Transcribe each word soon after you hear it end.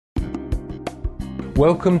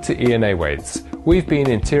Welcome to A Wates. We've been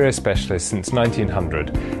interior specialists since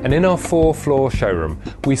 1900, and in our 4-floor showroom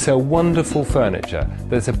we sell wonderful furniture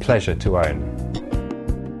that's a pleasure to own.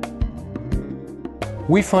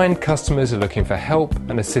 We find customers are looking for help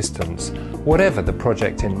and assistance, whatever the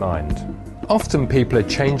project in mind. Often people are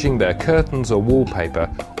changing their curtains or wallpaper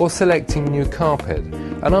or selecting new carpet,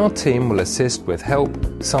 and our team will assist with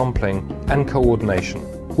help, sampling and coordination.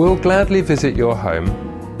 We'll gladly visit your home,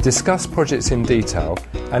 discuss projects in detail,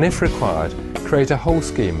 and if required, create a whole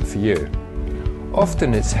scheme for you.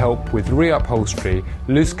 Often it's help with re-upholstery,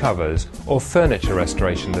 loose covers or furniture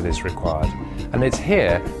restoration that is required, and it's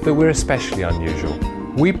here that we're especially unusual.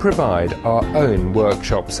 We provide our own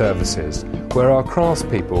workshop services where our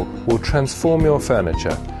craftspeople will transform your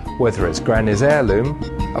furniture, whether it's Granny's heirloom,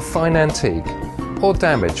 a fine antique or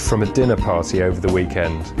damage from a dinner party over the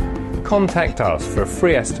weekend. Contact us for a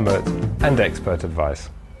free estimate and expert advice.